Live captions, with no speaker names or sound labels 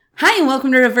Hi, and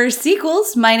welcome to Reverse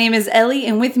Sequels. My name is Ellie,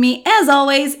 and with me, as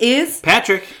always, is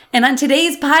Patrick. And on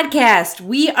today's podcast,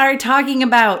 we are talking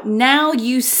about Now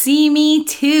You See Me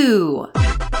Too.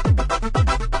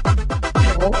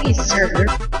 Holy server.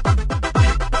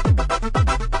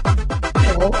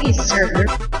 Holy server.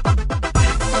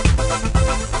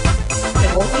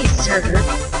 Holy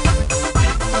server.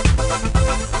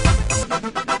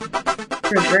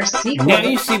 Reverse sequel. Now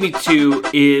You See Me Too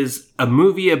is a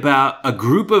movie about a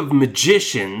group of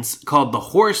magicians called the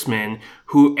Horsemen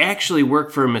who actually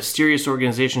work for a mysterious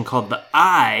organization called the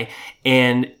Eye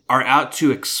and are out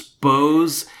to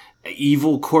expose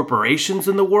evil corporations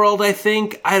in the world, I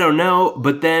think. I don't know.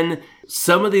 But then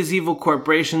some of these evil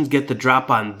corporations get the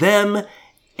drop on them,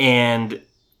 and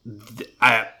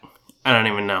I don't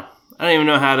even know. I don't even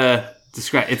know how to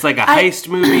describe. It's like a heist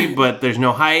movie, but there's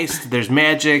no heist. There's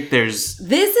magic. There's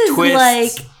This is twists.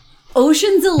 like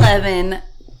Ocean's 11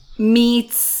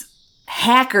 meets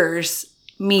Hackers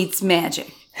meets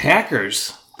magic.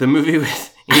 Hackers, the movie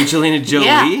with Angelina Jolie.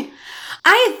 Yeah.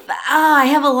 I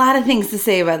have a lot of things to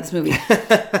say about this movie.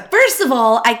 First of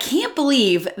all, I can't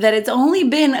believe that it's only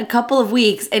been a couple of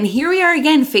weeks, and here we are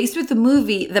again faced with a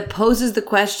movie that poses the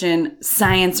question,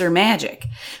 science or magic?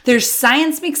 There's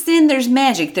science mixed in, there's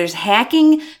magic, there's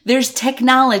hacking, there's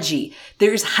technology,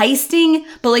 there's heisting,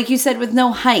 but like you said, with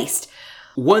no heist.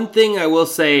 One thing I will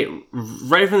say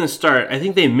right from the start, I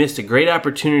think they missed a great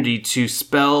opportunity to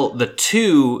spell the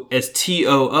two as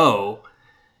T-O-O.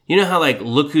 You know how, like,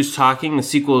 Look Who's Talking, the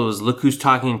sequel was Look Who's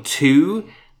Talking 2?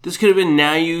 This could have been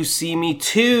Now You See Me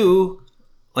Too.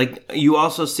 Like, You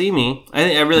Also See Me.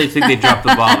 I really think they dropped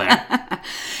the ball there.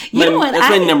 You know what? That's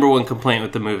my number one complaint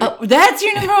with the movie. Oh, that's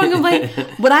your number one complaint?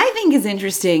 What I think is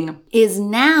interesting is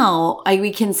now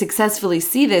we can successfully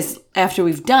see this after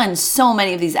we've done so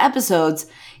many of these episodes.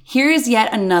 Here is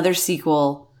yet another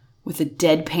sequel with a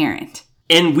dead parent.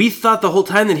 And we thought the whole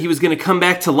time that he was going to come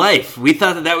back to life. We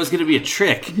thought that that was going to be a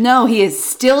trick. No, he is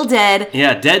still dead.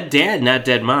 Yeah, dead dad, not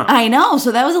dead mom. I know,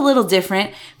 so that was a little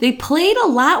different. They played a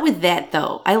lot with that,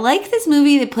 though. I like this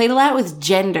movie. They played a lot with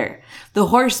gender. The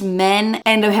Horsemen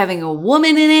end up having a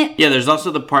woman in it. Yeah, there's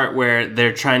also the part where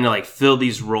they're trying to, like, fill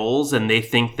these roles, and they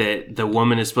think that the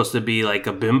woman is supposed to be, like,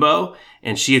 a bimbo,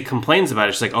 and she complains about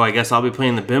it. She's like, oh, I guess I'll be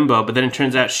playing the bimbo, but then it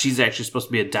turns out she's actually supposed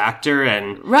to be a doctor,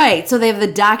 and... Right, so they have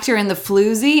the doctor and the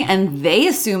floozy, and they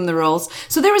assume the roles.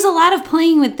 So there was a lot of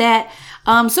playing with that.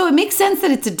 So it makes sense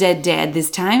that it's a dead dad this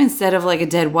time instead of, like, a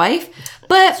dead wife. But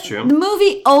That's true. The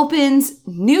movie opens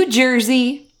New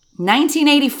Jersey,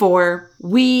 1984.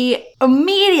 We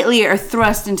immediately are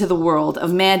thrust into the world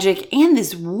of magic and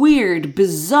this weird,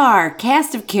 bizarre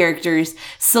cast of characters,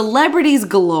 celebrities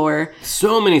galore.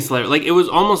 So many celebrities. Like, it was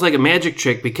almost like a magic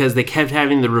trick because they kept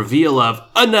having the reveal of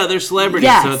another celebrity.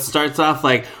 Yes. So it starts off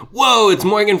like, whoa, it's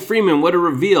Morgan Freeman, what a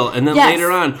reveal. And then Yes. later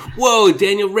on, whoa,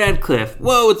 Daniel Radcliffe.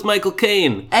 Whoa, it's Michael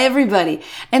Caine. Everybody.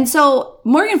 And so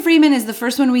Morgan Freeman is the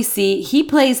first one we see. He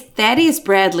plays Thaddeus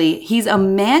Bradley. He's a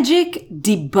magic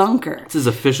debunker. It's his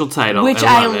official title. Which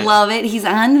I love it. love it. He's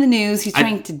on the news. He's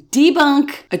trying to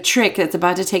debunk a trick that's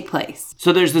about to take place.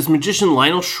 So there's this magician,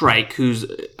 Lionel Shrike, who's,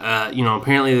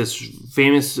 apparently this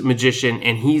famous magician,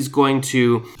 and he's going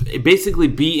to basically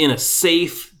be in a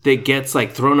safe that gets,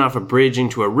 like, thrown off a bridge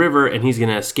into a river, and he's going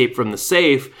to escape from the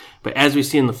safe. But as we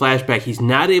see in the flashback, he's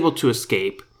not able to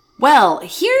escape. Well,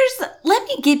 let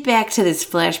me get back to this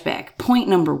flashback. Point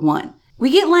number one. We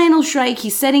get Lionel Shrike.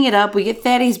 He's setting it up. We get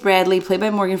Thaddeus Bradley, played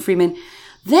by Morgan Freeman.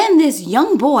 Then this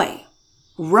young boy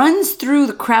runs through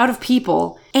the crowd of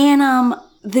people, and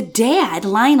the dad,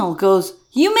 Lionel, goes,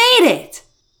 "You made it!"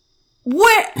 Who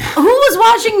was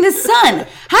watching this son?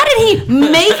 How did he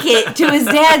make it to his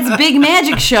dad's big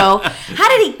magic show? How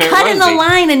did he cut in the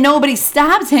line and nobody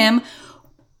stopped him?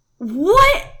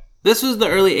 What? This was the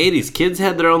early 80s. Kids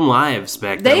had their own lives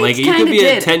back then. They Like, you could kinda be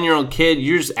did. a 10-year-old kid,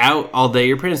 you're just out all day.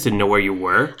 Your parents didn't know where you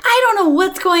were. I don't know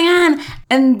what's going on.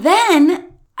 And then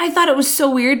I thought it was so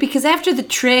weird because after the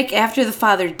trick, after the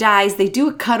father dies, they do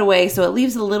a cutaway, so it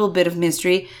leaves a little bit of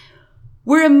mystery.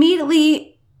 We're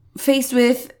immediately faced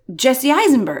with Jesse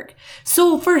Eisenberg.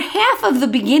 So for half of the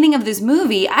beginning of this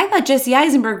movie, I thought Jesse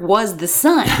Eisenberg was the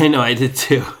son. I know, I did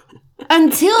too.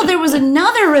 Until there was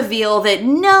another reveal that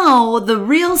no, the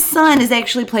real son is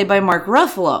actually played by Mark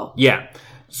Ruffalo. Yeah.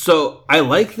 So I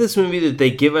like this movie that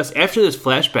they give us, after this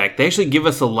flashback, they actually give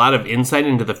us a lot of insight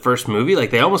into the first movie.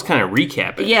 Like, they almost kind of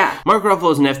recap it. Yeah. Mark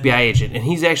Ruffalo is an FBI agent, and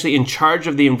he's actually in charge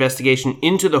of the investigation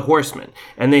into the Horsemen.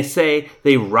 And they say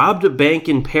they robbed a bank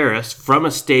in Paris from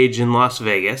a stage in Las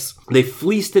Vegas. They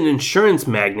fleeced an insurance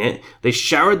magnate. They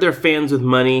showered their fans with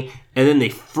money. And then they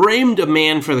framed a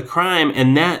man for the crime,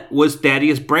 and that was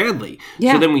Thaddeus Bradley.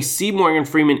 Yeah. So then we see Morgan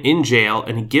Freeman in jail,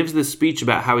 and he gives this speech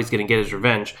about how he's going to get his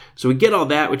revenge. So we get all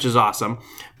that, which is awesome.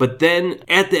 But then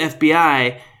at the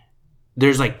FBI,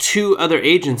 there's like 2 other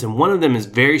agents, and one of them is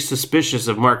very suspicious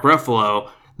of Mark Ruffalo.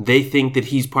 They think that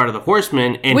he's part of the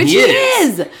Horsemen, and Which he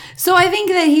is. So I think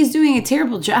that he's doing a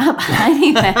terrible job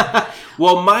hiding that.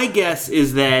 Well, my guess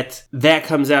is that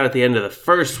comes out at the end of the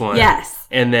first one. Yes.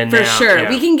 And then For now, sure. yeah.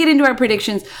 We can get into our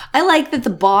predictions. I like that the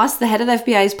boss, the head of the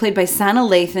FBI, is played by Sana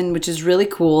Lathan, which is really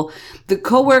cool. The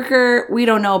coworker, we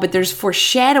don't know, but there's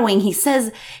foreshadowing. He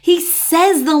says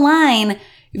the line,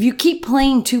 if you keep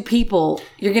playing 2 people,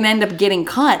 you're going to end up getting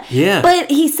caught. Yeah.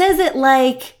 But he says it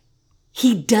like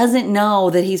he doesn't know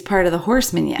that he's part of the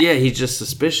Horsemen yet. Yeah, he's just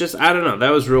suspicious. I don't know.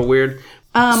 That was real weird.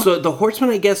 So the Horsemen,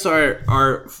 I guess,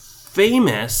 are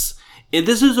famous.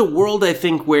 This is a world, I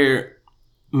think, where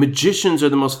magicians are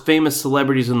the most famous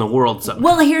celebrities in the world somehow.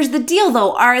 Well, here's the deal,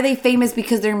 though. Are they famous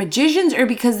because they're magicians or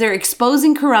because they're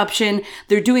exposing corruption?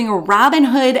 They're doing a Robin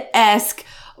Hood-esque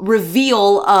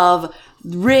reveal of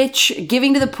rich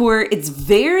giving to the poor. It's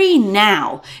very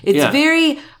now. It's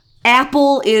very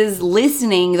Apple is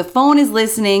listening. The phone is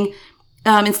listening.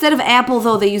 Instead of Apple,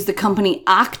 though, they use the company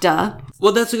Okta.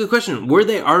 Well, that's a good question. Were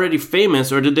they already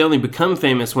famous, or did they only become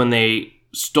famous when they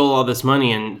stole all this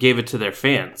money and gave it to their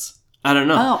fans? I don't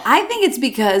know. Oh, I think it's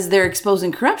because they're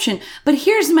exposing corruption. But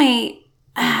here's my...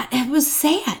 it was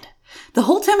sad. The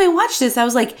whole time I watched this, I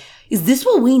was like, is this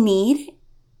what we need?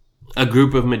 A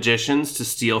group of magicians to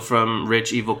steal from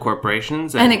rich, evil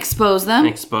corporations And expose them?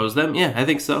 expose them? Yeah, I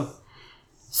think so.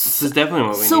 This is definitely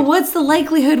what we So need. what's the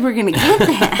likelihood we're going to get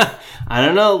that? I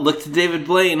don't know. Look to David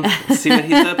Blaine. See what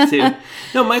he's up to.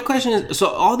 No, my question is, so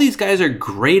all these guys are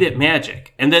great at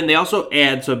magic. And then they also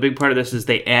add, so a big part of this is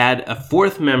they add a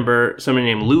 4th member, somebody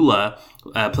named Lula,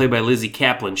 played by Lizzie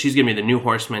Kaplan. She's going to be the new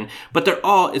Horseman. But they're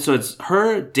all, so it's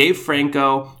her, Dave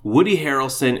Franco, Woody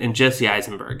Harrelson, and Jesse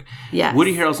Eisenberg. Yes.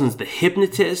 Woody Harrelson's the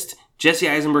hypnotist. Jesse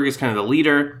Eisenberg is kind of the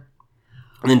leader.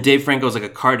 And then Dave Franco is like a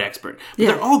card expert. But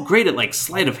they're all great at like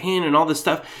sleight of hand and all this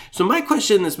stuff. So my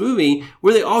question in this movie,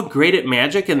 were they all great at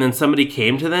magic and then somebody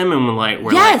came to them and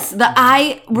Yes,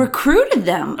 I recruited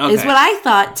them, is what I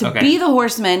thought, to be the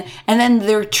Horsemen. And then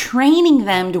they're training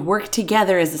them to work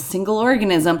together as a single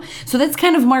organism. So that's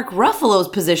kind of Mark Ruffalo's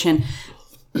position.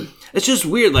 It's just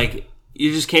weird. Like,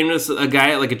 you just came to a guy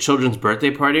at like a children's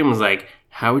birthday party and was like,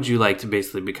 how would you like to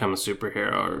basically become a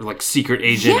superhero or like secret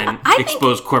agent and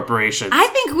expose corporations? I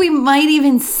think we might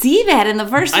even see that in the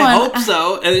first one. I hope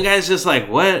so. And the guy's just like,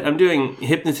 what? I'm doing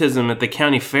hypnotism at the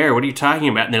county fair. What are you talking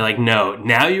about? And they're like, no,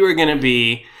 now you are going to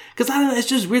be... Because I don't know, it's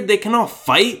just weird. They can all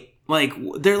fight. Like,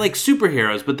 they're like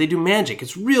superheroes, but they do magic.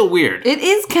 It's real weird. It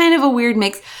is kind of a weird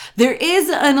mix. There is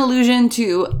an illusion,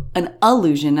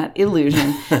 not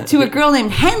illusion, to a girl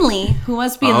named Henley, who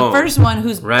must be in the first one,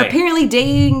 who's apparently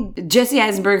dating Jesse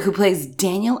Eisenberg, who plays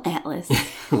Daniel Atlas.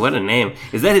 What a name.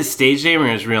 Is that his stage name or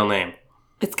his real name?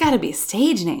 It's got to be a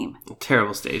stage name. A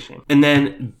terrible stage name. And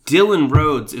then Dylan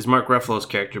Rhodes is Mark Ruffalo's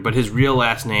character, but his real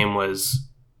last name was...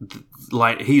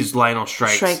 He's Lionel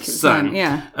Strike's son.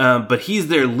 Yeah. But he's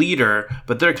their leader,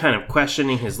 but they're kind of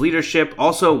questioning his leadership.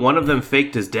 Also, one of them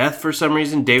faked his death for some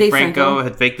reason. Dave Franco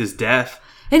had faked his death.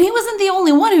 And he wasn't the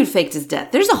only one who'd faked his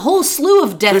death. There's a whole slew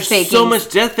of death faking. There's so much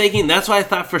death faking. That's why I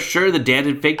thought for sure the dad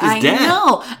had faked his death. I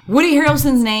know. Woody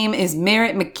Harrelson's name is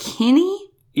Merritt McKinney.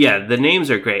 Yeah, the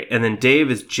names are great. And then Dave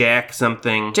is Jack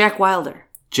something. Jack Wilder.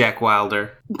 Jack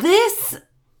Wilder. This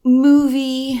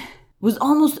movie... was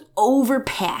almost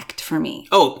overpacked for me.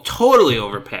 Oh, totally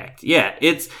overpacked. Yeah,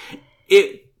 it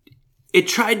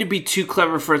tried to be too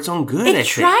clever for its own good, I think. It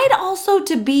tried also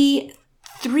to be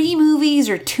 3 movies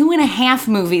or 2.5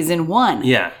 movies in one.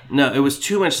 Yeah, no, it was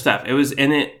too much stuff.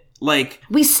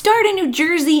 We start in New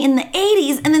Jersey in the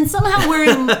 80s, and then somehow we're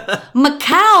in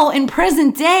Macau in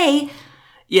present day.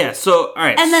 Yeah, so, all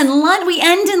right. And then we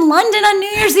end in London on New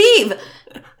Year's Eve.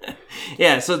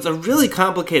 Yeah, so it's a really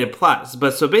complicated plot.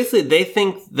 But so basically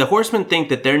the Horsemen think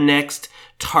that their next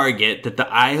target that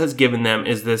the Eye has given them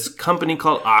is this company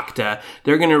called Okta.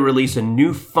 They're going to release a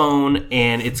new phone,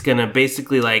 and it's going to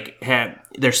basically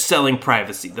they're selling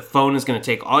privacy. The phone is going to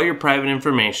take all your private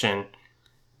information.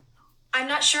 I'm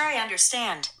not sure I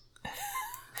understand.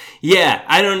 Yeah,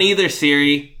 I don't either,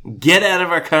 Siri. Get out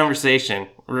of our conversation.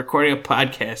 We're recording a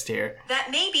podcast here. That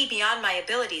may be beyond my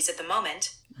abilities at the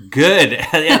moment. Good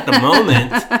at the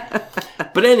moment.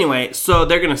 But anyway, so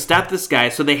they're going to stop this guy.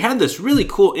 So they have this really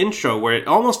cool intro where it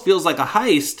almost feels like a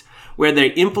heist where they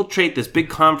infiltrate this big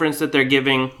conference that they're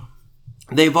giving.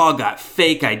 they've all got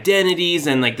fake identities,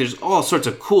 and like there's all sorts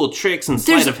of cool tricks and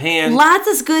sleight of hand. Lots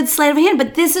of good sleight of hand,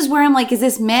 but this is where I'm like, is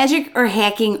this magic or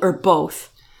hacking or both?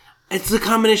 It's a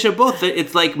combination of both.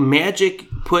 It's like magic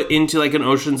put into like an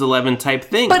Ocean's 11 type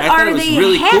thing. But I thought are it was they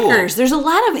really hackers? cool. There's a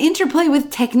lot of interplay with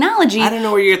technology. I don't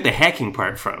know where you get the hacking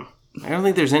part from. I don't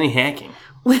think there's any hacking.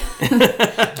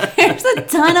 There's a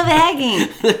ton of hacking.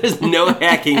 There's no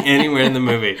hacking anywhere in the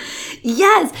movie.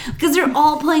 Yes, because they're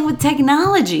all playing with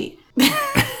technology.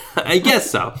 I guess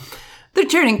so. They're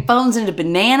turning phones into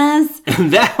bananas.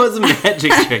 That was a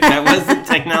magic trick. That wasn't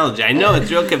technology. I know, it's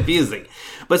real confusing.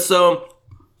 But so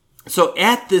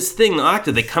at this thing, the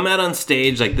Octa, they come out on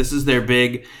stage, like this is their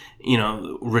big,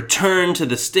 return to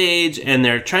the stage, and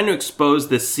they're trying to expose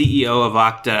the CEO of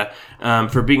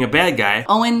Octa for being a bad guy.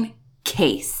 Owen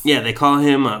Case. Yeah, they call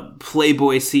him a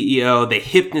playboy CEO. They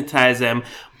hypnotize him.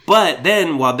 But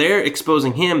then while they're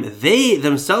exposing him, they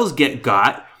themselves get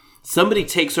got. Somebody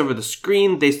takes over the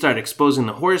screen. They start exposing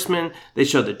the Horsemen. They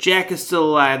show that Jack is still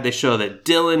alive. They show that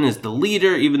Dylan is the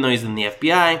leader, even though he's in the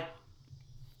FBI.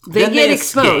 They Then get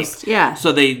escape. exposed. Yeah.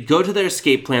 So they go to their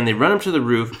escape plan. They run up to the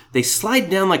roof. They slide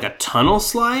down like a tunnel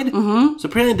slide. Mm-hmm. So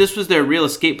apparently this was their real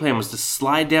escape plan, was to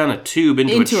slide down a tube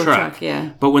into a truck.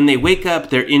 Yeah. But when they wake up,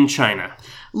 they're in China.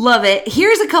 Love it.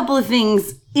 Here's a couple of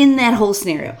things in that whole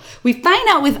scenario. We find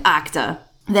out with Octa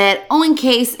that Owen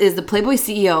Case is the Playboy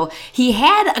CEO. He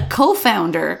had a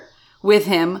co-founder with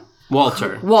him,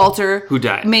 Walter, who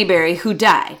died. Mayberry, who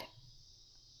died.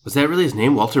 Was that really his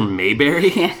name, Walter Mayberry?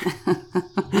 Yeah.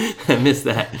 I missed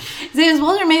that. His name is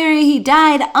Walter Mayberry. He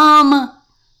died,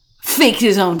 faked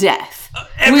his own death.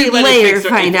 We Everybody later fakes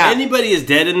their- find if out. anybody is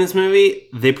dead in this movie,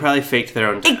 they probably faked their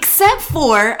own death. Except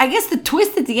for, I guess the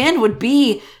twist at the end would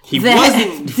be He that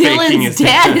wasn't faking his Dylan's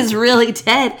dad death. is really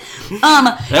dead.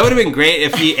 That would have been great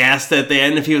if he asked at the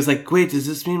end, if he was like, wait, does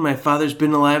this mean my father's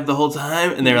been alive the whole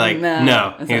time? And they were like,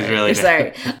 no, he was really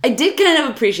dead. Sorry. I did kind of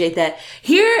appreciate that.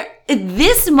 Here, at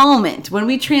this moment, when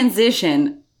we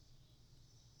transition,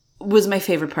 was my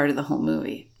favorite part of the whole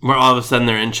movie. Where all of a sudden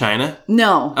they're in China?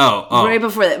 No. Oh. Right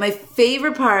before that. My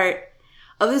favorite part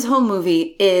of this whole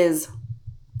movie is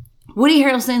Woody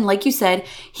Harrelson, like you said,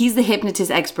 he's the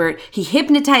hypnotist expert. He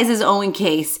hypnotizes Owen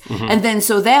Case, and then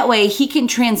so that way he can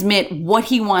transmit what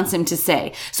he wants him to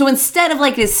say. So instead of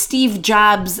like this Steve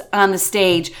Jobs on the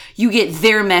stage, you get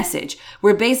their message,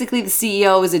 where basically the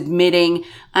CEO is admitting,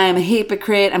 I'm a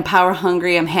hypocrite, I'm power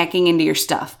hungry, I'm hacking into your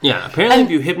stuff. Yeah, apparently if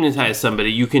you hypnotize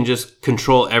somebody, you can just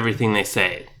control everything they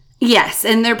say. Yes,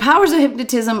 and their powers of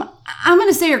hypnotism, I'm going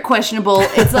to say, are questionable.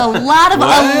 It's a lot of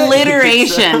What?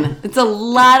 alliteration. It's a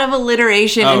lot of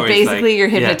alliteration, and where it's basically like, you're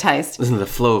yeah, hypnotized. listen to the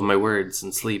flow of my words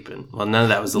and sleeping. Well, none of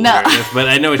that was hilarious, but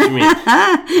I know what you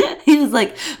mean. He was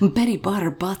like, Betty bought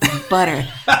her butt some butter,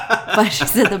 but she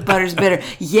said the butter's bitter.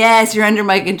 Yes, you're under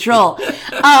my control.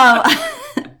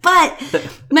 But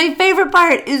my favorite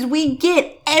part is we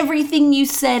get everything you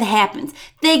said happens.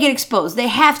 They get exposed. They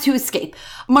have to escape.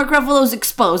 Mark Ruffalo's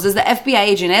exposed as the FBI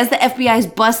agent. As the FBI is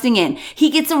busting in,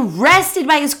 he gets arrested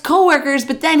by his coworkers,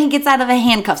 but then he gets out of the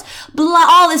handcuffs. Blah,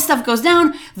 all this stuff goes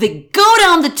down. They go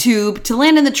down the tube to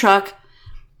land in the truck.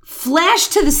 Flash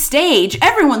to the stage.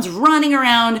 Everyone's running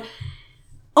around.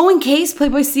 Owen Case,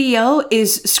 Playboy CEO,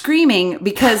 is screaming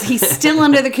because he's still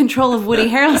under the control of Woody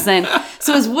Harrelson.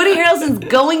 So as Woody Harrelson's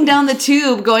going down the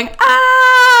tube going,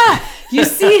 ah, you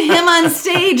see him on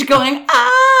stage going,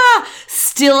 ah,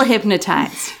 still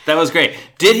hypnotized. That was great.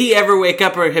 Did he ever wake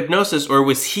up or hypnosis, or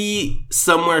was he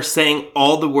somewhere saying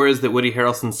all the words that Woody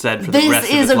Harrelson said for the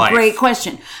rest of his life? This is a great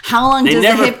question. How long does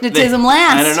the hypnotism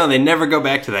last? I don't know. They never go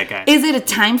back to that guy. Is it a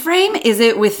time frame? Is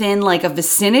it within like a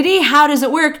vicinity? How does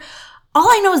it work? All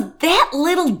I know is that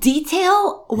little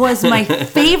detail was my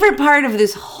favorite part of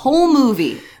this whole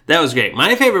movie. That was great.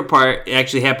 My favorite part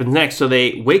actually happens next. So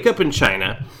they wake up in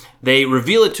China. They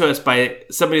reveal it to us by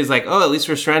somebody's like, oh, at least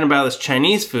we're surrounded by all this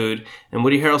Chinese food. And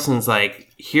Woody Harrelson's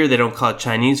like, here they don't call it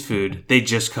Chinese food. They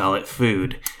just call it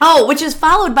food. Oh, which is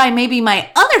followed by maybe my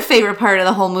other favorite part of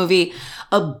the whole movie,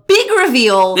 a big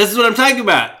reveal. This is what I'm talking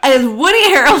about. As Woody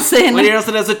Harrelson. Woody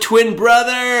Harrelson has a twin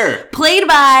brother. Played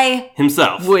by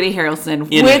Himself. Woody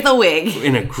Harrelson In with a wig.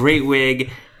 In a great wig.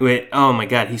 Oh my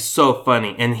God, he's so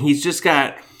funny. And he's just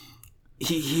got...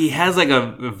 He has like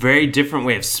a very different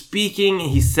way of speaking.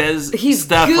 He says He's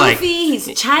stuff goofy, like...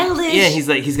 he's childish. Yeah,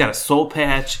 he's got a soul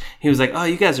patch. He was like, oh,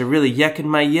 you guys are really yucking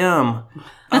my yum.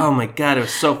 Oh my God, it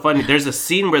was so funny. There's a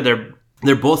scene where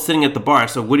they're both sitting at the bar,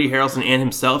 so Woody Harrelson and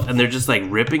himself, and they're just like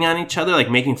ripping on each other,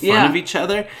 like making fun of each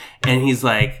other. And he's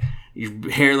like,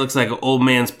 Your hair looks like an old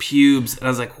man's pubes. And I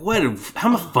was like, how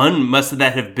much fun must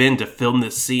that have been to film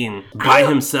this scene by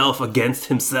himself against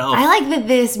himself? I like that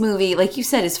this movie, like you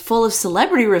said, is full of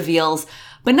celebrity reveals,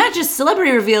 but not just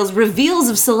celebrity reveals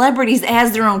of celebrities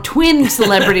as their own twin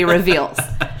celebrity reveals.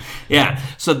 Yeah.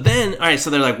 So then, all right, so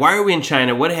they're like, why are we in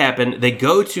China? What happened? They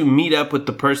go to meet up with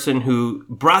the person who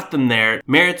brought them there.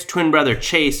 Merritt's twin brother,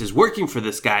 Chase, is working for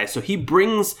this guy. So he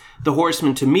brings the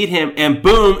Horseman to meet him, and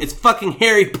boom, it's fucking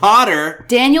Harry Potter.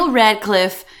 Daniel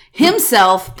Radcliffe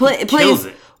himself plays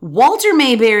it. Walter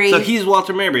Mayberry. So he's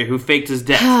Walter Mayberry, who faked his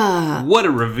death. What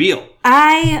a reveal.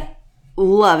 I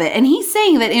love it. And he's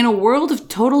saying that in a world of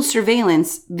total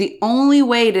surveillance, the only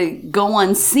way to go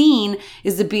unseen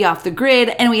is to be off the grid.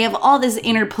 And we have all this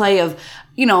interplay of,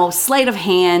 sleight of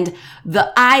hand.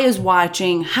 The eye is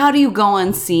watching. How do you go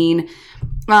unseen?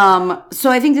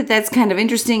 So I think that that's kind of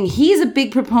interesting. He's a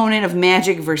big proponent of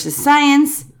magic versus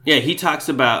science. Yeah, he talks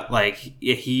about,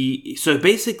 so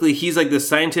basically he's like this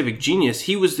scientific genius.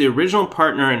 He was the original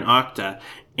partner in Okta,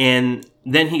 and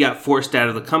then he got forced out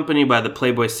of the company by the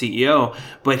Playboy CEO,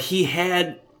 but he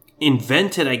had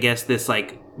invented, I guess, this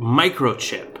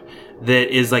microchip that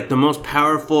is the most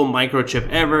powerful microchip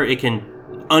ever. It can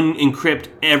unencrypt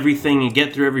everything and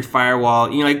get through every firewall,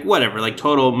 whatever,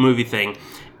 total movie thing.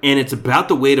 And it's about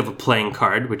the weight of a playing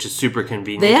card, which is super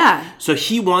convenient. Yeah. So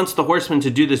he wants the Horsemen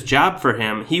to do this job for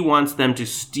him. He wants them to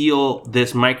steal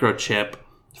this microchip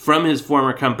from his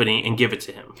former company and give it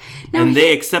to him. And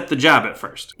they accept the job at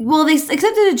first. Well, they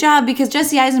accepted the job because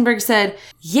Jesse Eisenberg said,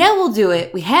 yeah, we'll do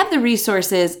it. We have the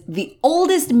resources. The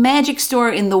oldest magic store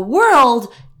in the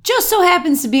world just so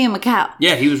happens to be in Macau.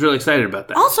 Yeah, he was really excited about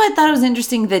that. Also, I thought it was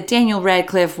interesting that Daniel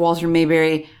Radcliffe, Walter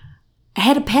Mayberry,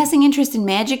 had a passing interest in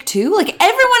magic too.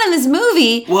 Everyone in this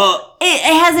movie,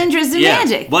 it has interest in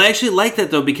magic. Well, I actually like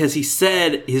that though, because he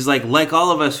said, he's like all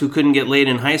of us who couldn't get laid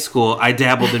in high school, I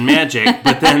dabbled in magic,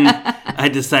 but then I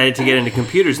decided to get into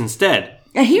computers instead.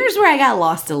 Now, here's where I got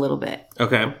lost a little bit.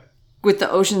 Okay. With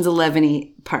the Ocean's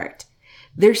 11 part.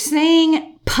 They're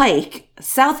saying Pike, the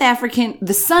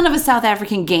son of a South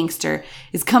African gangster,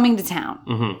 is coming to town.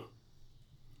 Mm-hmm.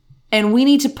 And we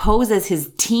need to pose as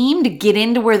his team to get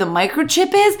into where the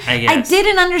microchip is? I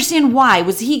didn't understand why.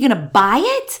 Was he going to buy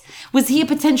it? Was he a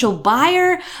potential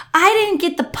buyer? I didn't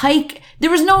get the Pike.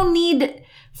 There was no need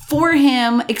for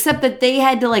him except that they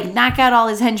had to knock out all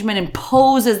his henchmen and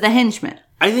pose as the henchmen.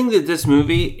 I think that this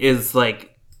movie is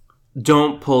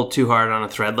don't pull too hard on a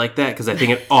thread like that, because I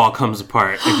think it all comes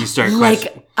apart if you start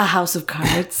questioning. Like a House of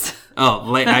Cards.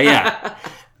 Yeah.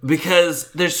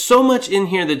 Because there's so much in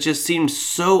here that just seemed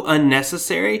so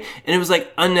unnecessary, and it was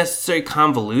unnecessary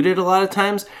convoluted a lot of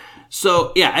times.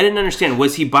 So yeah, I didn't understand.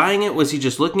 Was he buying it? Was he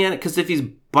just looking at it? Because if he's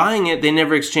buying it, they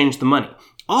never exchanged the money.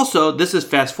 Also, this is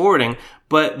fast forwarding,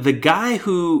 but the guy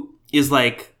who is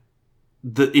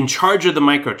in charge of the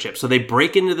microchip, so they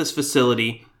break into this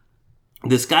facility.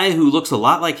 This guy who looks a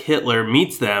lot like Hitler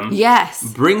meets them.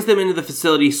 Yes. Brings them into the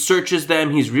facility, searches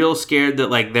them. He's real scared that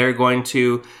they're going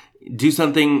to do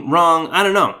something wrong. I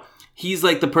don't know. He's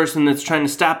the person that's trying to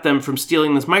stop them from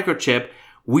stealing this microchip.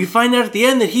 We find out at the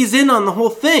end that he's in on the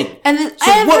whole thing. And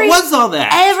what was all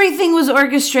that? Everything was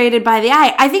orchestrated by the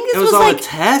eye. I think this was all a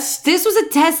test? This was a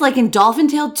test in Dolphin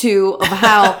Tale 2 of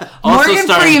how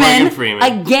Morgan Freeman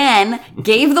again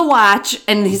gave the watch,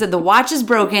 and he said the watch is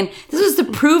broken. This was to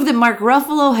prove that Mark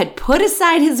Ruffalo had put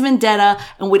aside his vendetta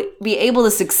and would be able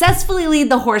to successfully lead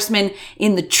the Horsemen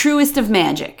in the truest of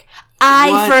magic.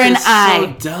 Eye for an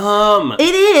eye. So dumb.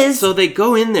 It is. So they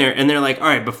go in there and they're like, all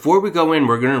right, before we go in,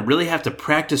 we're going to really have to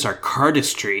practice our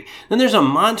cardistry. Then there's a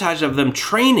montage of them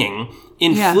training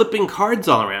in flipping cards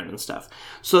all around and stuff.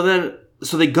 So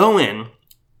they go in,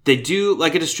 they do a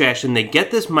distraction, they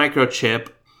get this microchip,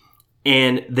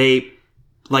 and they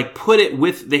put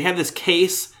it they have this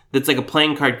case that's a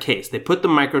playing card case. They put the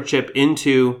microchip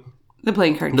into the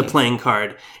playing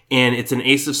card, and it's an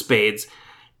ace of spades.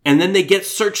 And then they get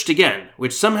searched again,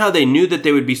 which somehow they knew that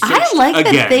they would be searched again. I like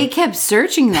that they kept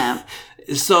searching them.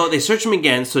 So they search him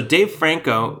again. So Dave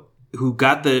Franco, who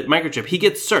got the microchip, he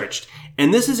gets searched.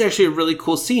 And this is actually a really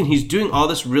cool scene. He's doing all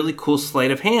this really cool sleight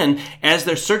of hand. As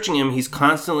they're searching him, he's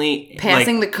constantly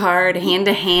passing the card hand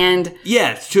to hand.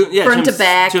 Front to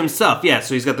back. To himself, yeah.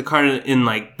 So he's got the card in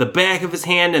the back of his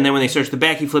hand, and then when they search the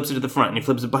back, he flips it to the front, and he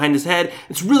flips it behind his head.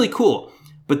 It's really cool.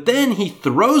 But then he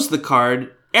throws the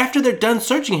card. After they're done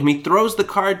searching him, he throws the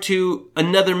card to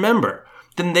another member.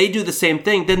 Then they do the same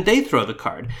thing. Then they throw the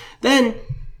card. Then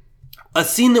a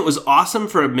scene that was awesome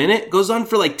for a minute goes on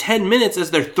for like 10 minutes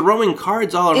as they're throwing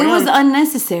cards all around. It was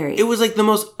unnecessary. It was like the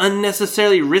most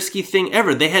unnecessarily risky thing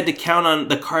ever. They had to count on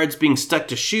the cards being stuck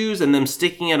to shoes and them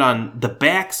sticking it on the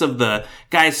backs of the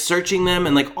guys searching them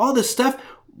and like all this stuff.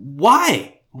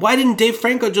 Why? Why didn't Dave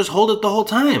Franco just hold it the whole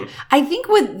time? I think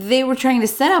what they were trying to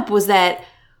set up was that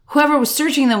whoever was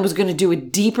searching them was going to do a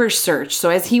deeper search. So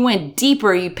as he went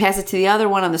deeper, you pass it to the other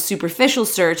one on the superficial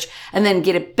search and then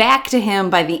get it back to him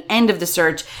by the end of the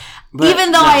search. But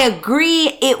even though I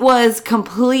agree it was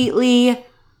completely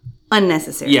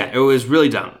unnecessary. Yeah, it was really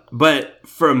dumb. But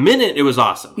for a minute, it was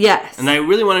awesome. Yes. And I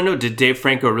really want to know, did Dave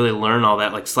Franco really learn all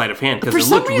that like sleight of hand? Because For it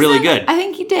some looked reason, really good. I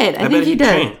think he did. I think bet he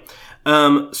did.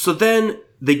 trained. So then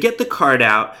they get the card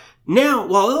out. Now,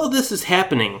 while all this is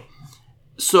happening,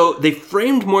 so they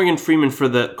framed Morgan Freeman for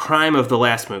the crime of the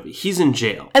last movie. He's in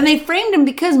jail. And they framed him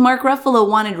because Mark Ruffalo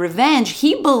wanted revenge.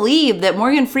 He believed that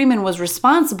Morgan Freeman was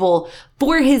responsible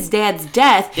for his dad's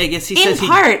death. Yeah, I guess he in says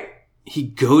part. He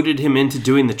goaded him into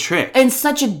doing the trick. And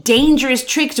such a dangerous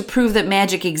trick to prove that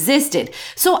magic existed.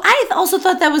 So I also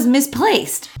thought that was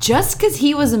misplaced. Just because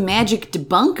he was a magic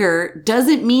debunker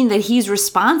doesn't mean that he's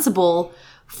responsible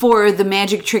for the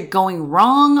magic trick going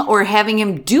wrong or having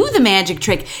him do the magic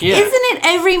trick. Yeah. Isn't it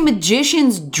every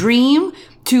magician's dream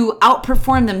to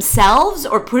outperform themselves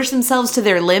or push themselves to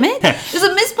their limit? There's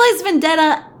a misplaced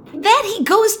vendetta that he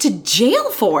goes to jail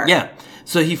for. Yeah.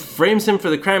 So he frames him for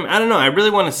the crime. I don't know. I really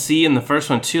want to see in the first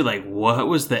one, too, like, what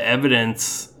was the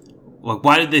evidence? Like,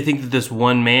 why did they think that this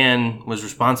one man was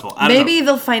responsible? I don't know. Maybe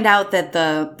they'll find out that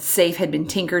the safe had been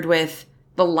tinkered with,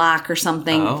 the lock or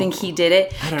something. Oh. Think he did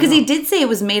it. I don't Because he know. did say it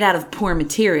was made out of poor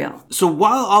material. So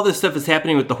while all this stuff is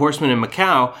happening with the Horsemen in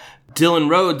Macau, Dylan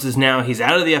Rhodes is now, he's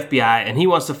out of the FBI, and he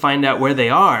wants to find out where they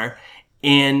are.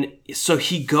 And so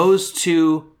he gets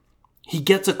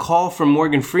a call from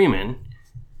Morgan Freeman,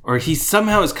 or he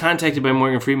somehow is contacted by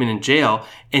Morgan Freeman in jail,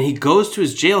 and he goes to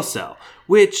his jail cell,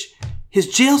 which his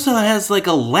jail cell has like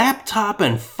a laptop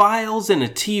and files and a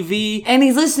TV. And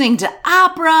he's listening to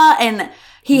opera, and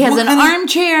he has What an kind of-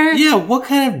 armchair. Yeah, what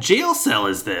kind of jail cell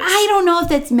is this? I don't know if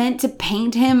that's meant to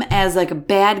paint him as like a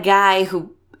bad guy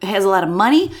who has a lot of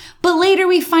money, but later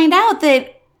we find out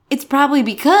that it's probably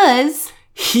because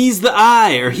He's the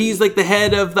Eye, or he's like the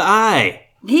head of the Eye.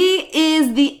 he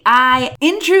is the Eye.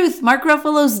 In truth, Mark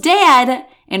Ruffalo's dad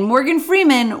and Morgan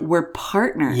Freeman were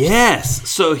partners. Yes.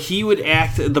 So he would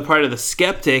act the part of the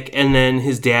skeptic, and then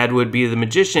his dad would be the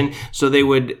magician. So they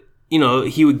would,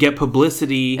 he would get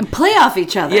publicity. And play off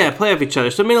each other. Yeah, play off each other.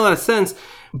 So it made a lot of sense.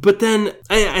 But then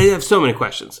I have so many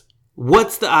questions.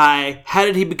 What's the Eye? How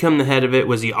did he become the head of it?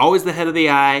 Was he always the head of the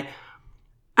Eye?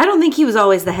 I don't think he was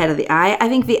always the head of the Eye. I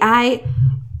think the Eye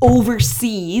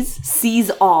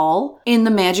sees all in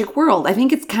the magic world. I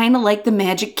think it's kind of like the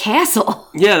magic castle.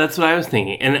 Yeah, that's what I was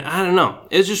thinking. And I don't know.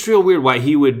 It was just real weird why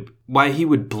he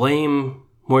would blame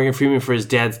Morgan Freeman for his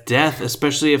dad's death,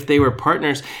 especially if they were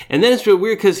partners. And then it's real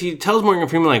weird because he tells Morgan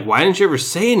Freeman, like, why didn't you ever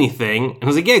say anything? And I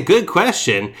was like, yeah, good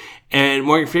question. And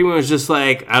Morgan Freeman was just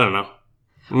like, I don't know.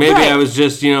 Maybe Right. I was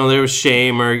just, there was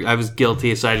shame or I was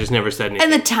guilty, so I just never said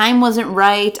anything. And the time wasn't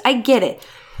right. I get it.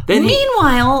 Then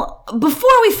Meanwhile,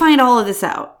 before we find all of this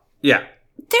out, yeah.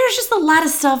 there's just a lot of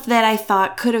stuff that I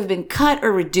thought could have been cut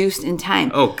or reduced in time.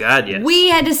 Oh, God, yes. We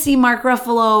had to see Mark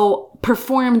Ruffalo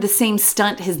perform the same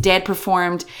stunt his dad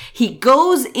performed. He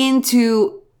goes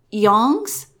into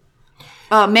Yong's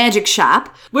magic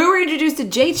shop, where we're introduced to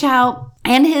Jay Chow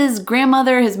and his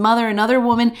grandmother, his mother, another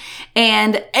woman,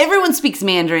 and everyone speaks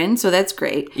Mandarin, so that's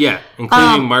great. Yeah,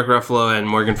 including Mark Ruffalo and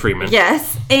Morgan Freeman.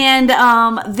 Yes, and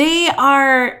they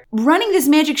are running this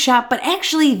magic shop, but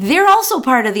actually they're also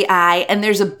part of the Eye, and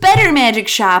there's a better magic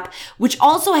shop, which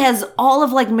also has all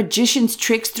of like magicians'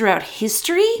 tricks throughout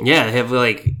history, Yeah, they have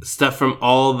like stuff from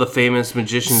all the famous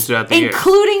magicians throughout the years.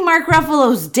 including Mark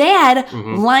Ruffalo's dad,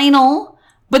 Lionel,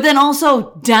 but then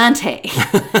also Dante.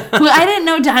 Well, I didn't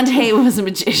know Dante was a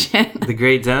magician. The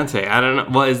great Dante. I don't know.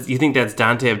 Well, you think that's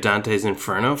Dante of Dante's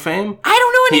Inferno fame? I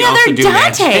don't know He any also other do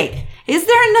Dante. magic? Is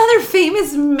there another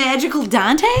famous magical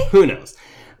Dante? Who knows?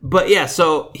 But yeah,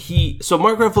 so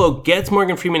Mark Ruffalo gets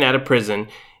Morgan Freeman out of prison.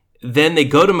 Then they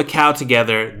go to Macau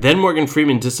together. Then Morgan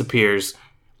Freeman disappears.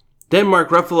 Then Mark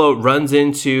Ruffalo runs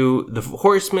into the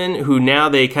Horsemen, who now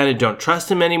they kind of don't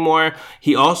trust him anymore.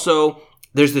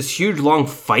 There's this huge long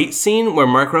fight scene where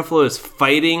Mark Ruffalo is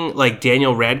fighting like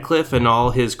Daniel Radcliffe and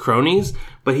all his cronies,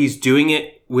 but he's doing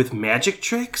it with magic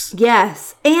tricks.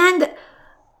 Yes. And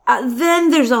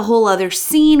then there's a whole other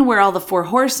scene where all the four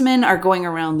horsemen are going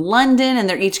around London and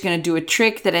they're each going to do a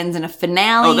trick that ends in a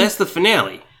finale. Oh, that's the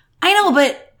finale. I know,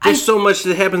 but There's so much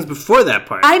that happens before that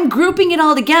part. I'm grouping it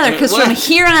all together because from What?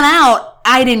 here on out,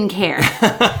 I didn't care.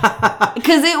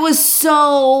 Because it was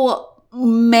so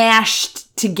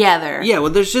mashed together. Yeah,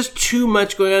 well, there's just too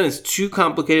much going on. It's too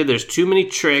complicated. There's too many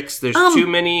tricks. There's too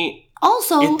many...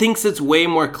 Also... It thinks it's way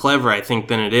more clever, I think,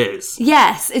 than it is.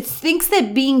 Yes, it thinks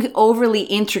that being overly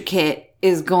intricate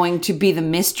is going to be the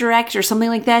misdirect or something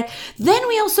like that. Then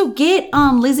we also get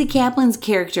Lizzie Kaplan's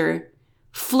character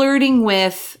flirting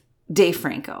with Dave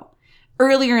Franco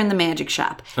earlier in the magic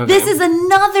shop. Okay. This is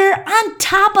another on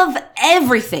top of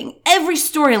everything, every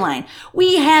storyline.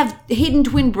 We have hidden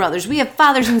twin brothers, we have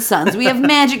fathers and sons, we have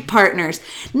magic partners.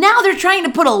 Now they're trying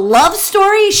to put a love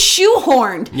story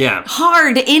shoehorned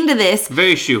hard into this.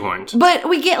 Very shoehorned. But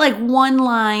we get like one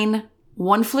line,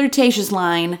 one flirtatious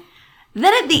line.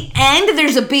 Then at the end,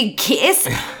 there's a big kiss.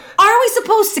 Are we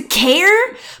supposed to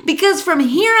care? Because from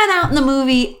here on out in the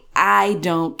movie, I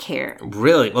don't care.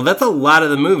 Really? Well, that's a lot of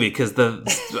the movie because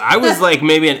I was like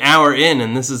maybe an hour in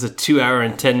and this is a 2 hour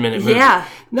and 10-minute movie. Yeah.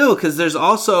 No, because there's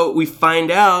also, we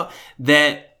find out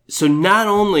that, so not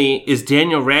only is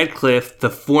Daniel Radcliffe the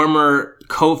former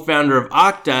co-founder of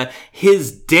Okta,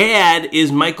 his dad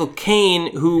is Michael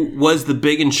Caine, who was the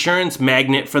big insurance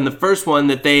magnate from the first one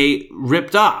that they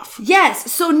ripped off. Yes,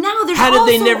 so now there's How did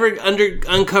also, they never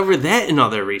uncover that in all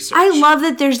their research? I love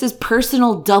that there's this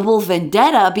personal double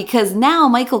vendetta because now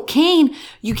Michael Caine,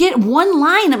 you get one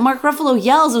line that Mark Ruffalo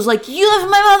yells, it was like, you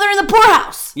left my mother in the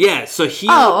poorhouse. Yeah, so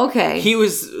he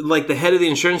was like the head of the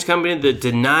insurance company that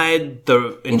denied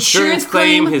the insurance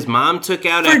claim his mom took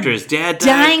out after his dad died.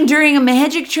 Dying during a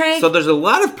magic trick. So there's a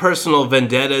lot of personal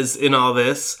vendettas in all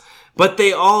this, but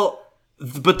they're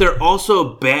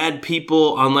also bad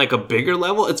people on like a bigger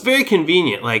level. It's very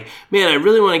convenient. Like, man, I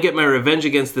really want to get my revenge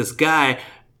against this guy.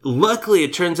 Luckily,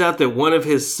 it turns out that one of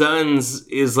his sons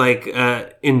is like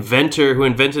an inventor who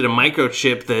invented a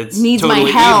microchip that's needs totally my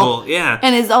help. evil. Yeah.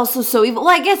 And is also so evil.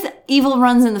 Well, I guess evil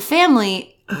runs in the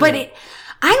family, but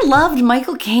I loved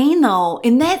Michael Caine, though,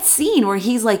 in that scene where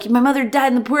he's like, my mother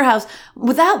died in the poorhouse.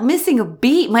 Without missing a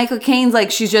beat, Michael Caine's like,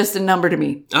 she's just a number to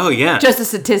me. Oh, yeah. Just a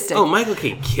statistic. Oh, Michael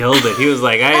Caine killed it. He was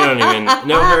like, I don't even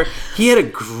know her. He had a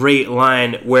great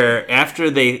line where after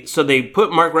they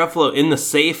put Mark Ruffalo in the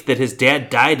safe that his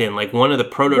dad died in, like one of the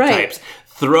prototypes,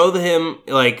 throw him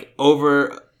like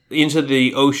over into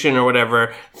the ocean or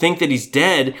whatever, think that he's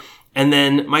dead, and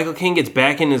then Michael Caine gets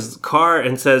back in his car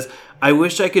and says, I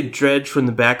wish I could dredge from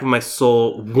the back of my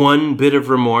soul one bit of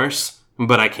remorse,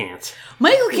 but I can't.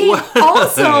 Michael Caine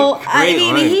also, I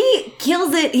mean, line. he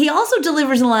kills it. He also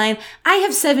delivers a line, I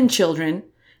have 7 children.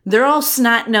 They're all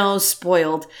snot-nosed,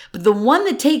 spoiled. But the one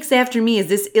that takes after me is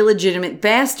this illegitimate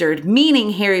bastard,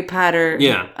 meaning Harry Potter.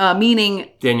 Yeah. Meaning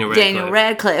Daniel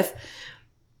Radcliffe.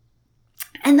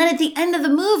 And then at the end of the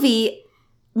movie,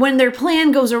 when their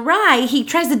plan goes awry, he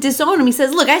tries to disown him. He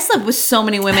says, look, I slept with so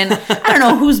many women. I don't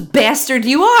know whose bastard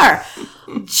you are.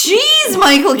 Jeez,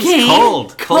 Michael Caine.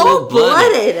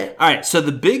 Cold-blooded. All right, so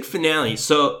the big finale.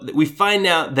 So we find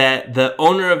out that the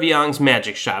owner of Young's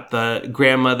Magic Shop, the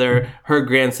grandmother, her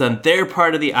grandson, they're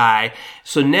part of the Eye.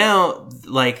 So now,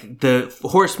 like, the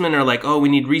horsemen are like, oh, we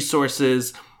need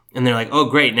resources. And they're like, oh,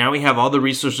 great, now we have all the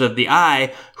resources of the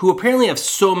Eye, who apparently have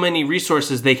so many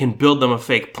resources they can build them a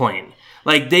fake plane.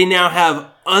 Like, they now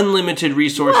have unlimited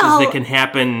resources that can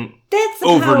happen that's the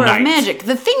overnight. power of magic.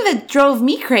 The thing that drove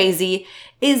me crazy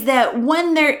is that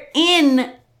when they're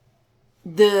in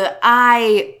the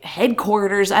Eye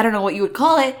headquarters, I don't know what you would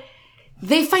call it,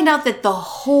 they find out that the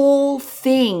whole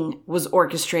thing was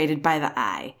orchestrated by the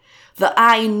Eye. The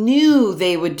Eye knew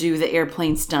they would do the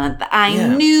airplane stunt. The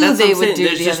Eye knew they would do the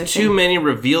other thing. There's just too many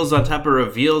reveals on top of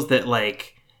reveals that,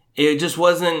 like, it just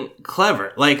wasn't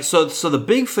clever. Like, so the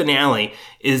big finale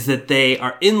is that they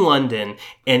are in London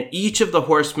and each of the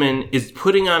horsemen is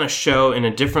putting on a show in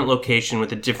a different location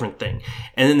with a different thing.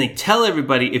 And then they tell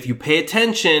everybody, if you pay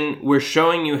attention, we're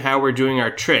showing you how we're doing our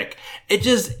trick. It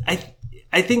just,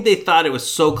 I think they thought it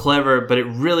was so clever, but it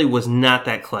really was not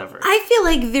that clever. I feel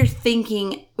like they're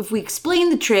thinking, if we explain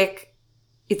the trick,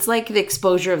 it's like the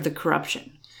exposure of the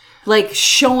corruption. Like,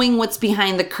 showing what's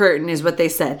behind the curtain is what they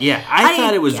said. Yeah, I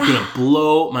thought it was going to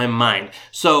blow my mind.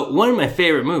 So, one of my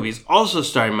favorite movies, also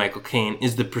starring Michael Caine,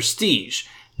 is The Prestige.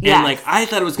 And, like, I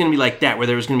thought it was going to be like that, where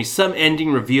there was going to be some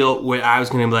ending reveal where I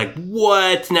was going to be like,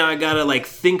 what? Now I got to, like,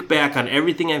 think back on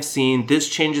everything I've seen. This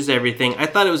changes everything. I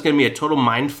thought it was going to be a total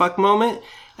mindfuck moment.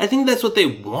 I think that's what they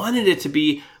wanted it to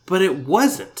be, but it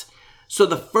wasn't. So,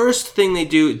 the first thing they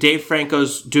do, Dave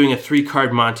Franco's doing a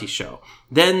 3-card Monty show.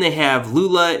 Then they have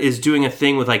Lula is doing a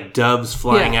thing with like doves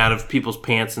flying out of people's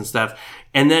pants and stuff.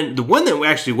 And then the one that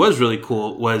actually was really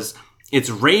cool was it's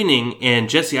raining, and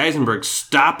Jesse Eisenberg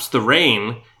stops the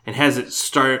rain and has it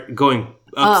start going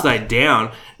upside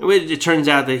down. It turns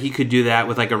out that he could do that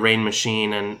with like a rain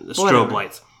machine and strobe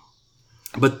lights.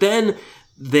 But then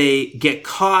they get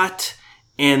caught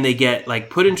and they get like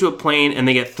put into a plane and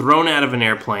they get thrown out of an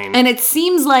airplane. And it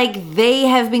seems like they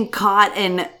have been caught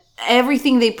and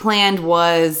everything they planned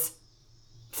was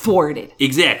thwarted.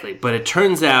 Exactly. But it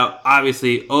turns out,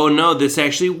 obviously, oh no, this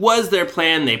actually was their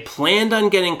plan. They planned on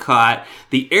getting caught.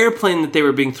 The airplane that they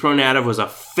were being thrown out of was a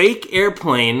fake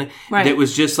airplane that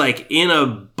was just like in a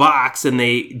box, and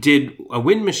they did a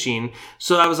wind machine.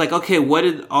 So I was like, okay, what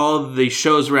did all of the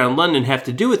shows around London have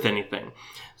to do with anything?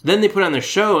 So then they put on their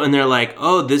show and they're like,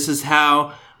 oh, this is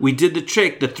how we did the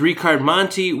trick. The 3-card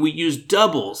Monty, we used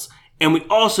doubles. And we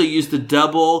also used the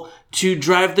double to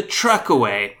drive the truck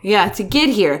away. Yeah, to get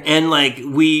here. And like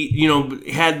we,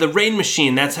 had the rain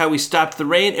machine. That's how we stopped the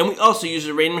rain. And we also used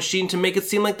the rain machine to make it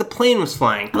seem like the plane was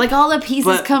flying. Like all the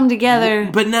pieces come together.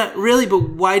 But not really. But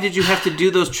why did you have to do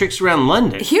those tricks around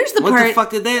London? Here's the part. What the fuck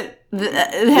did that?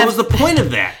 What was the point of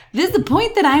that? The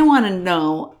point that I want to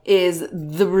know is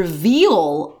the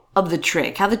reveal of the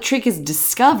trick. How the trick is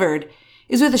discovered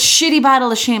is with a shitty bottle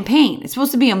of champagne. It's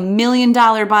supposed to be $1 million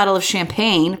bottle of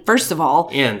champagne, first of all.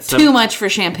 Yeah, too much for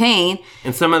champagne.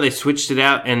 And somehow they switched it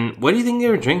out. And what do you think they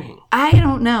were drinking? I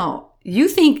don't know. You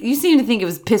seem to think it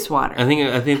was piss water. I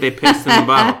think they pissed in the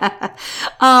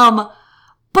bottle.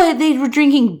 But they were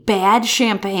drinking bad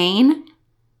champagne.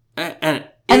 And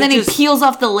then he peels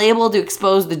off the label to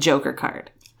expose the Joker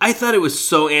card. I thought it was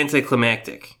so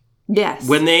anticlimactic. Yes.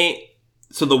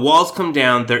 So the walls come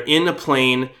down, they're in a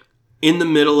plane in the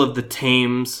middle of the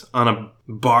Thames on a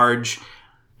barge,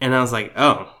 and I was like,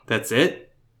 oh, that's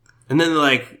it? And then they're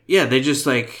like, yeah, they just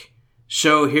like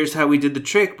show, here's how we did the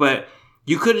trick, but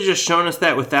you could have just shown us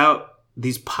that without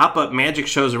these pop-up magic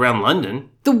shows around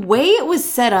London. The way it was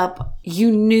set up,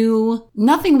 you knew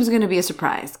nothing was going to be a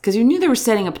surprise, because you knew they were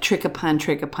setting up trick upon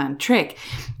trick upon trick.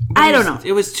 I don't know.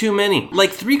 It was too many. Like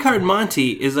 3-card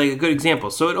Monty is like a good example.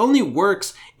 So it only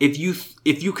works if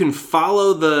you can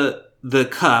follow the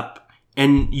cup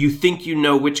and you think you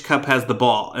know which cup has the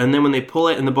ball. And then when they pull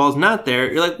it and the ball's not there,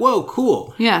 you're like, whoa,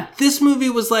 cool. Yeah. This movie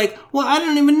was like, well, I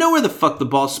don't even know where the fuck the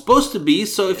ball's supposed to be.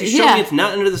 So if you show me it's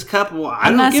not under this cup, well,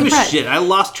 I don't give a shit. I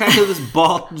lost track of this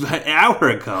ball an hour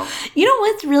ago. You know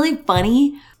what's really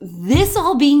funny? This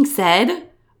all being said,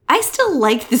 I still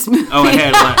like this movie. Oh,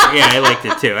 I liked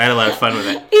it too. I had a lot of fun with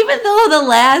it. Even though the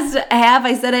last half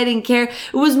I said I didn't care,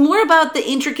 it was more about the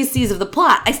intricacies of the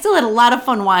plot. I still had a lot of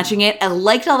fun watching it. I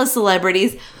liked all the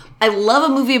celebrities. I love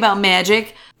a movie about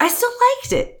magic. I still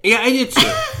liked it. Yeah, I did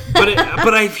too.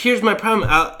 But here's my problem.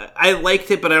 I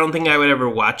liked it, but I don't think I would ever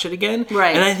watch it again.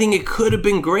 Right. And I think it could have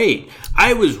been great.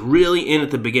 I was really in at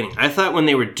the beginning. I thought when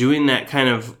they were doing that kind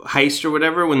of heist or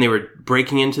whatever, when they were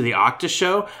breaking into the Octa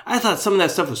show, I thought some of that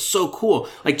stuff was so cool.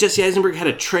 Like Jesse Eisenberg had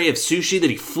a tray of sushi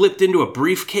that he flipped into a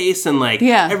briefcase, and like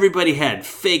everybody had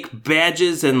fake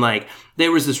badges, and like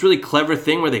there was this really clever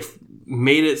thing where they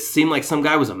made it seem like some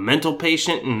guy was a mental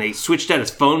patient, and they switched out his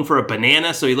phone for a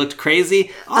banana so he looked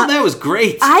crazy. Oh, that was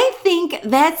great. I think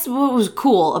that's what was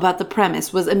cool about the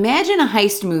premise was imagine a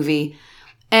heist movie,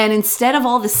 and instead of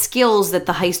all the skills that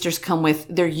the heisters come with,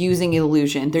 they're using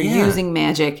illusion. They're using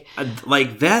magic.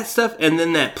 Like that stuff, and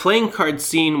then that playing card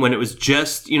scene when it was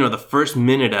just, the first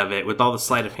minute of it with all the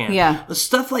sleight of hand. Yeah. The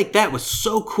stuff like that was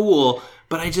so cool.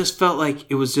 But I just felt like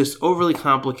it was just overly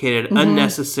complicated,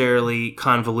 unnecessarily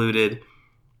convoluted,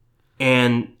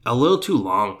 and a little too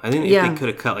long. I think they could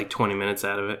have cut like 20 minutes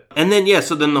out of it. And then,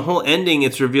 so then the whole ending,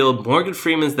 it's revealed Morgan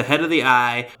Freeman's the head of the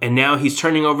Eye, and now he's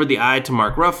turning over the Eye to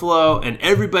Mark Ruffalo, and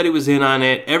everybody was in on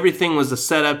it. Everything was a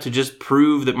setup to just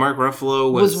prove that Mark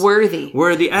Ruffalo was worthy.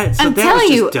 I'm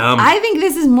telling you, dumb. I think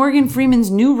this is Morgan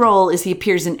Freeman's new role as he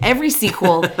appears in every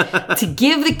sequel to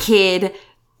give the kid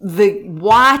the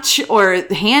watch or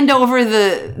hand over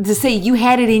to say you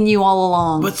had it in you all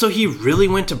along. But so he really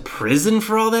went to prison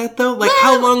for all that though? Like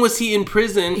how long was he in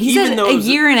prison? He said a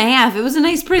year and a half. It was a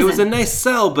nice prison. It was a nice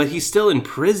cell, but he's still in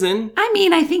prison. I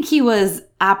mean, I think he was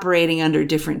operating under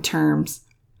different terms.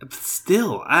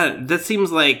 Still, that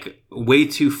seems like way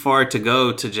too far to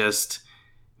go to just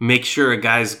make sure a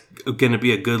guy's going to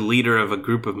be a good leader of a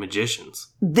group of magicians.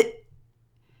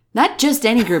 Not just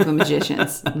any group of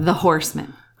magicians. The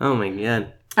Horsemen. Oh my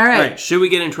God. All right. Should we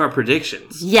get into our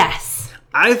predictions? Yes.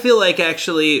 I feel like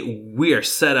actually we are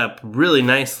set up really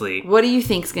nicely. What do you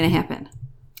think is going to happen?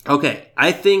 Okay.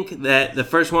 I think that the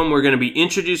first one we're going to be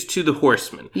introduced to the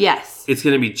Horsemen. Yes. It's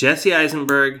going to be Jesse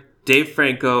Eisenberg, Dave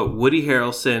Franco, Woody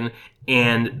Harrelson,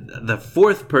 and the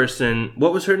fourth person,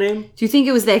 what was her name? Do you think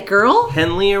it was that girl?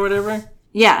 Henley or whatever?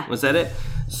 Yeah. Was that it?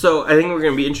 So I think we're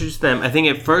going to be introduced to them. I think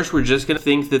at first we're just going to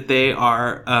think that they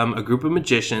are a group of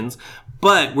magicians,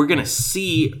 but we're going to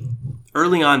see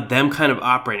early on them kind of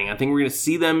operating. I think we're going to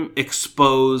see them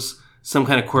expose some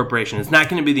kind of corporation. It's not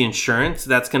going to be the insurance.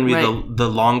 That's going to be the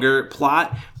longer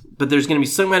plot, but there's going to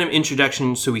be some kind of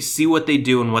introduction so we see what they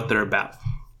do and what they're about.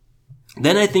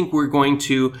 Then I think we're going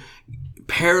to,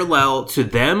 parallel to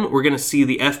them, we're going to see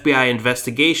the FBI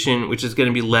investigation, which is going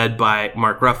to be led by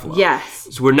Mark Ruffalo. Yes.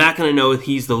 So we're not going to know if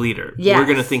he's the leader. Yes. We're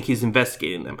going to think he's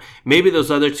investigating them. Maybe those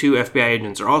other two FBI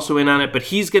agents are also in on it, but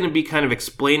he's going to be kind of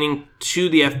explaining to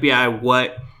the FBI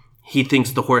what he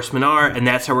thinks the Horsemen are, and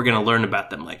that's how we're going to learn about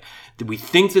them. Like, we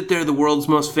think that they're the world's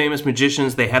most famous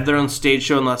magicians. They have their own stage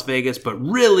show in Las Vegas, but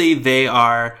really they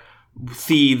are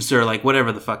thieves or like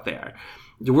whatever the fuck they are.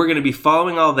 We're going to be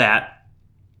following all that.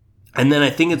 And then I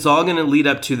think it's all going to lead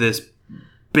up to this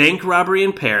bank robbery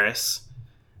in Paris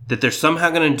that they're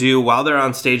somehow going to do while they're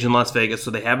on stage in Las Vegas,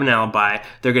 so they have an alibi.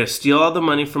 They're going to steal all the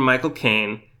money from Michael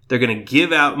Caine. They're going to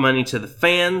give out money to the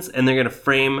fans, and they're going to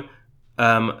frame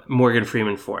Morgan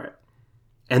Freeman for it.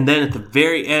 And then at the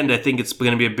very end, I think it's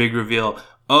going to be a big reveal.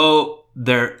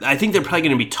 I think they're probably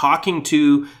going to be talking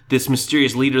to this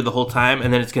mysterious leader the whole time,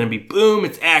 and then it's going to be, boom,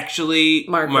 it's actually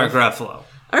Mark Ruffalo.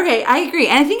 Okay, I agree.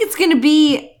 And I think it's going to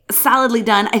be solidly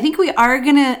done. I think we are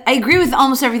going to... I agree with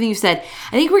almost everything you said.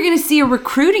 I think we're going to see a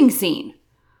recruiting scene,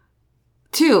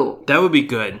 too. That would be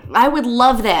good. I would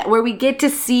love that, where we get to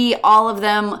see all of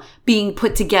them being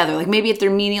put together. Like maybe at their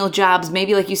menial jobs,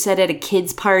 maybe like you said, at a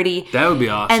kid's party. That would be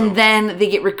awesome. And then they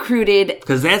get recruited.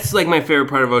 Because that's like my favorite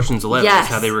part of Ocean's 11, Yes.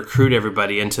 is how they recruit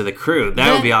everybody into the crew.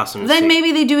 That would be awesome to Then see.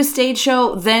 maybe they do a stage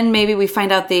show. Then maybe we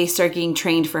find out they start getting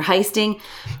trained for heisting.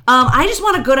 I just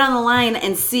want to go down the line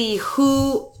and see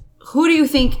who do you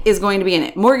think is going to be in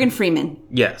it? Morgan Freeman.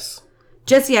 Yes.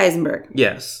 Jesse Eisenberg.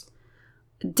 Yes.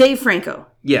 Dave Franco.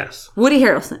 Yes. Woody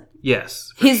Harrelson.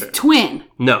 Yes. His twin.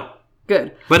 No.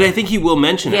 Good. But I think he will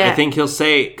mention it. Yeah. I think he'll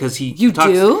say, because he You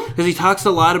talks, do? Because he talks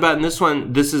a lot about in this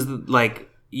one, this is like,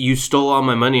 you stole all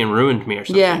my money and ruined me or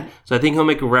something. Yeah. So I think he'll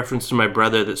make a reference to my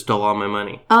brother that stole all my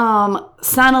money.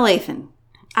 Sana Lathan.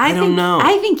 I don't know.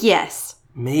 I think yes.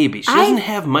 Maybe. She doesn't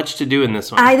have much to do in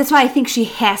this one. That's why I think she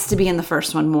has to be in the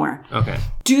first one more. Okay.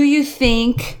 Do you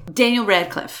think Daniel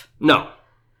Radcliffe? No.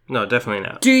 No, definitely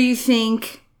not. Do you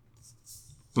think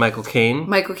Michael Caine?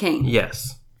 Michael Caine?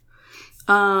 Yes.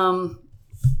 I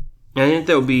think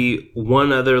there will be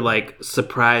one other, like,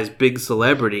 surprise big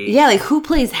celebrity. Yeah, like who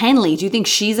plays Henley? Do you think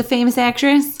she's a famous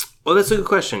actress? Well, that's a good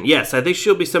question. Yes, I think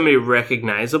she'll be somebody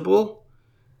recognizable.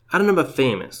 I don't know about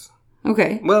famous.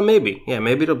 Okay. Well, maybe. Yeah,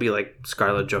 maybe it'll be like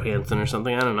Scarlett Johansson or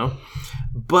something. I don't know.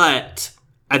 But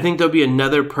I think there'll be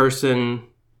another person.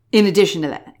 In addition to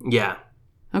that. Yeah.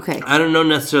 Okay. I don't know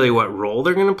necessarily what role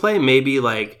they're going to play. Maybe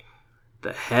like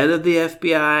the head of the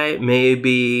FBI.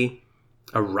 Maybe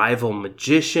a rival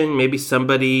magician. Maybe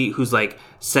somebody who's like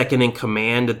second in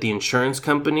command at the insurance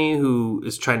company who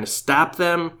is trying to stop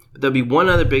them. But there'll be one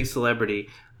other big celebrity.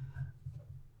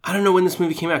 I don't know when this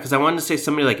movie came out because I wanted to say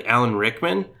somebody like Alan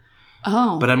Rickman.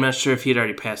 Oh. But I'm not sure if he'd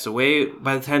already passed away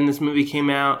by the time this movie came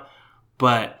out.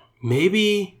 But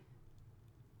maybe,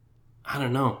 I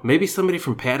don't know, maybe somebody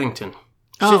from Paddington.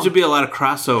 Seems to be a lot of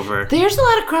crossover. There's a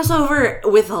lot of crossover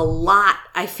with a lot,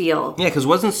 I feel. Yeah, because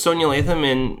wasn't Sonia Latham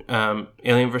in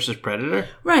Alien vs. Predator?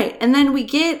 Right. And then we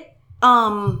get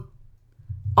all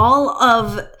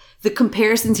of the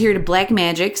comparisons here to Black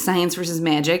Magic, Science versus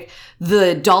Magic,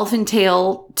 the Dolphin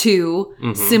Tale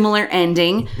 2, similar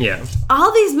ending. Yeah.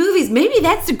 All these movies, maybe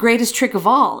that's the greatest trick of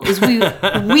all, is we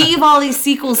weave all these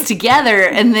sequels together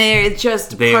and they're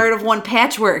just part of one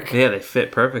patchwork. Yeah, they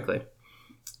fit perfectly.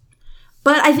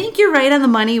 But I think you're right on the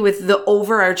money with the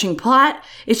overarching plot.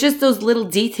 It's just those little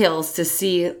details to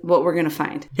see what we're gonna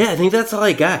find. Yeah, I think that's all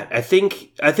I got. I think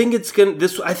it's gonna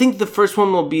I think the first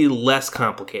one will be less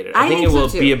complicated. I think it will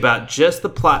be about just the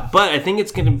plot, but I think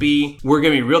it's gonna be we're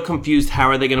gonna be real confused. How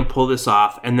are they gonna pull this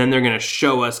off? And then they're gonna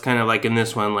show us kind of like in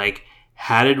this one, like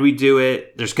how did we do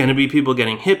it? There's gonna be people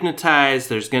getting hypnotized.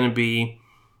 There's gonna be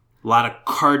a lot of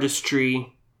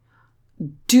cardistry.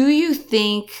 Do you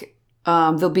think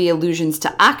there'll be allusions to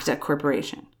Okta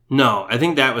Corporation? No, I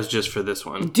think that was just for this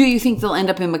one. Do you think they'll end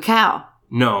up in Macau?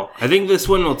 No, I think this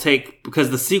one will take,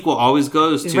 because the sequel always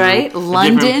goes to right? a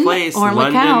London different place, or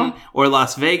London Macau. or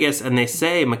Las Vegas, and they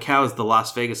say Macau is the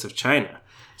Las Vegas of China.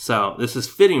 So this is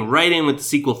fitting right in with the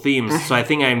sequel themes. So I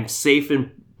think I'm safe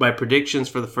in my predictions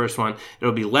for the first one.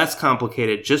 It'll be less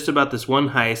complicated, just about this one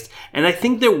heist, and I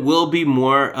think there will be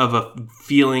more of a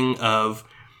feeling of,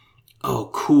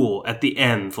 oh, cool, at the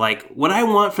end. Like, what I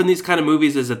want from these kind of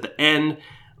movies is at the end,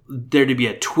 there to be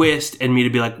a twist and me to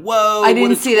be like, whoa, I didn't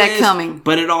what a see that twist. coming.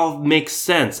 But it all makes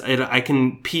sense. I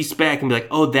can piece back and be like,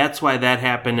 oh, that's why that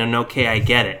happened, and okay, I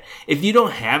get it. If you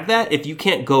don't have that, if you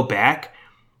can't go back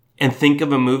and think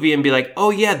of a movie and be like, oh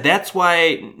yeah, that's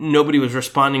why nobody was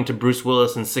responding to Bruce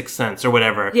Willis in Sixth Sense or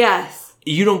whatever. Yes.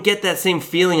 You don't get that same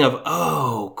feeling of,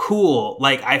 oh, cool.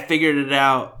 Like, I figured it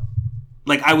out.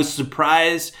 Like, I was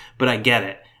surprised, but I get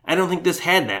it. I don't think this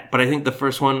had that, but I think the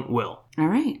first one will. All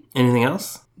right. Anything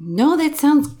else? No, that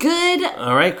sounds good.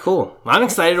 All right, cool. I'm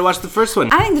excited to watch the first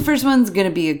one. I think the first one's going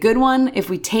to be a good one if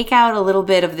we take out a little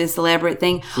bit of this elaborate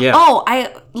thing. Yeah. Oh,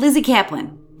 Lizzie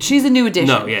Kaplan. She's a new addition.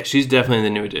 No, yeah, she's definitely the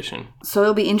new addition. So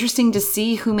it'll be interesting to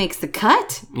see who makes the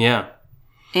cut Yeah.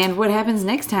 and what happens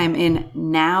next time in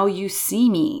Now You See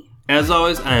Me. As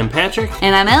always, I am Patrick.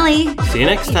 And I'm Ellie. See you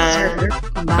next time.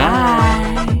 Server.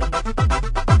 Bye.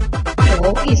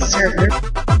 Hello, East Server.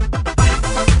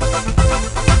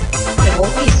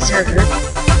 Hello, East Server.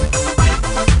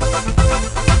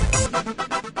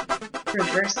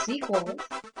 Reverse sequels.